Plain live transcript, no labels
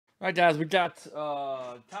All right, guys, we got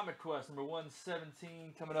Comic Quest number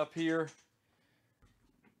 117 coming up here.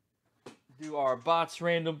 Do our bots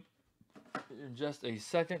random in just a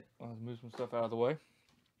second. I'll move some stuff out of the way.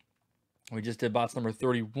 We just did bots number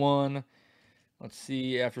 31. Let's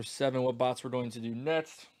see after 7 what bots we're going to do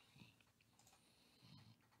next.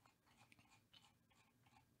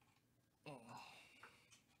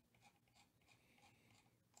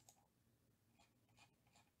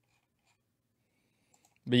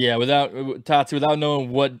 But yeah, without Tatsu, without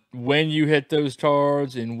knowing when you hit those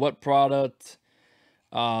cards and what product,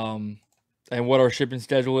 and what our shipping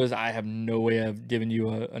schedule is, I have no way of giving you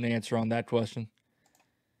an answer on that question.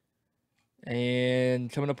 And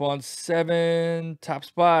coming up on 7, top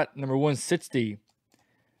spot number 160.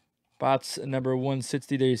 Bots number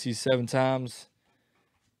 160. There you see 7 times.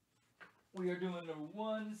 We are doing number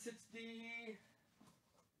 160.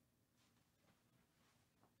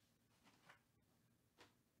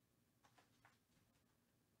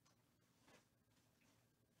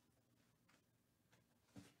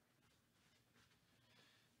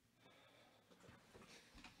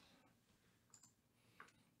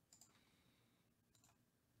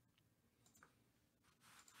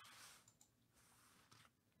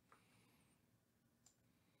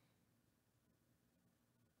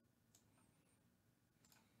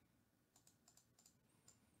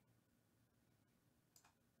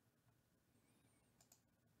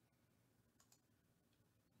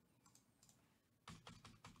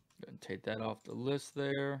 Go ahead and take that off the list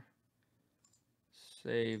there.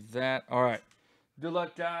 Save that. All right. Good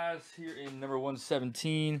luck, guys, here in number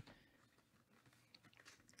 117.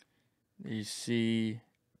 You see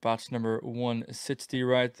box number 160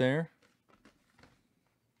 right there.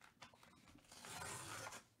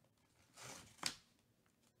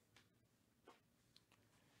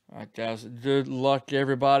 All right, guys. Good luck,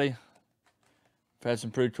 everybody. I've had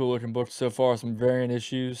some pretty cool looking books so far. Some variant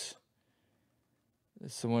issues.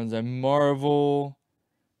 This one's a Marvel.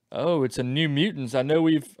 Oh, it's a New Mutants. I know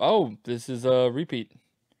we've... Oh, this is a repeat.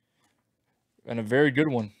 And a very good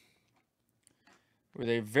one. With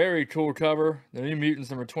a very cool cover. The New Mutants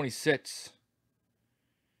number 26.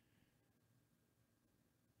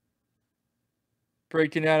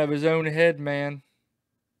 Breaking out of his own head, man.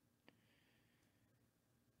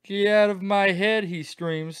 Get out of my head, he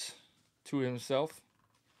screams to himself.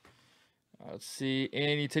 Let's see.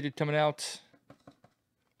 Any ticket coming out.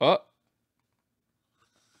 Oh.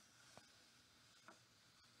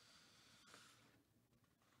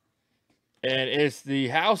 And it's the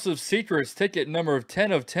House of Secrets ticket number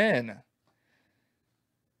 10 of 10.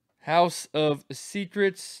 House of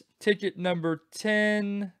Secrets ticket number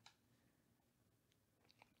 10.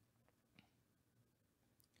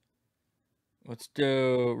 Let's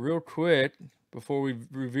go real quick before we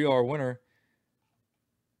reveal our winner.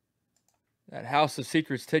 That House of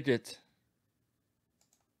Secrets ticket.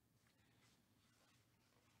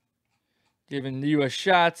 Giving you a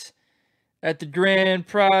shot at the grand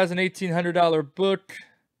prize, an $1,800 book.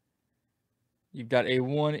 You've got a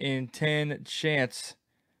 1 in 10 chance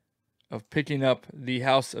of picking up the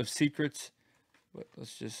House of Secrets. But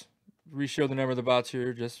let's just re-show the number of the bots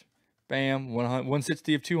here. Just bam,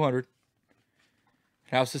 160 of 200.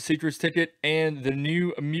 House of Secrets ticket and the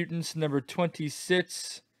New Mutants number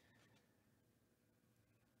 26.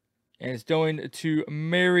 And it's going to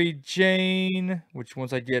Mary Jane, which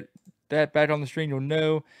once I get that back on the screen, you'll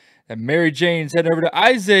know that Mary Jane's heading over to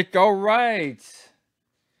Isaac. All right.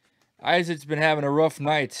 Isaac's been having a rough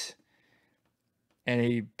night. And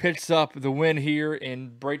he picks up the win here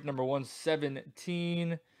in break number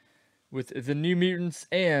 117 with the New Mutants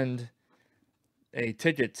and a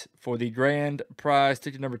ticket for the grand prize,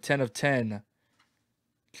 ticket number 10 of 10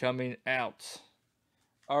 coming out.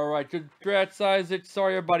 All right, congrats, Isaac.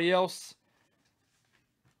 Sorry, everybody else.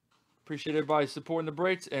 Appreciate everybody supporting the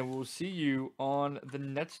breaks, and we'll see you on the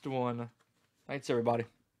next one. Thanks, everybody.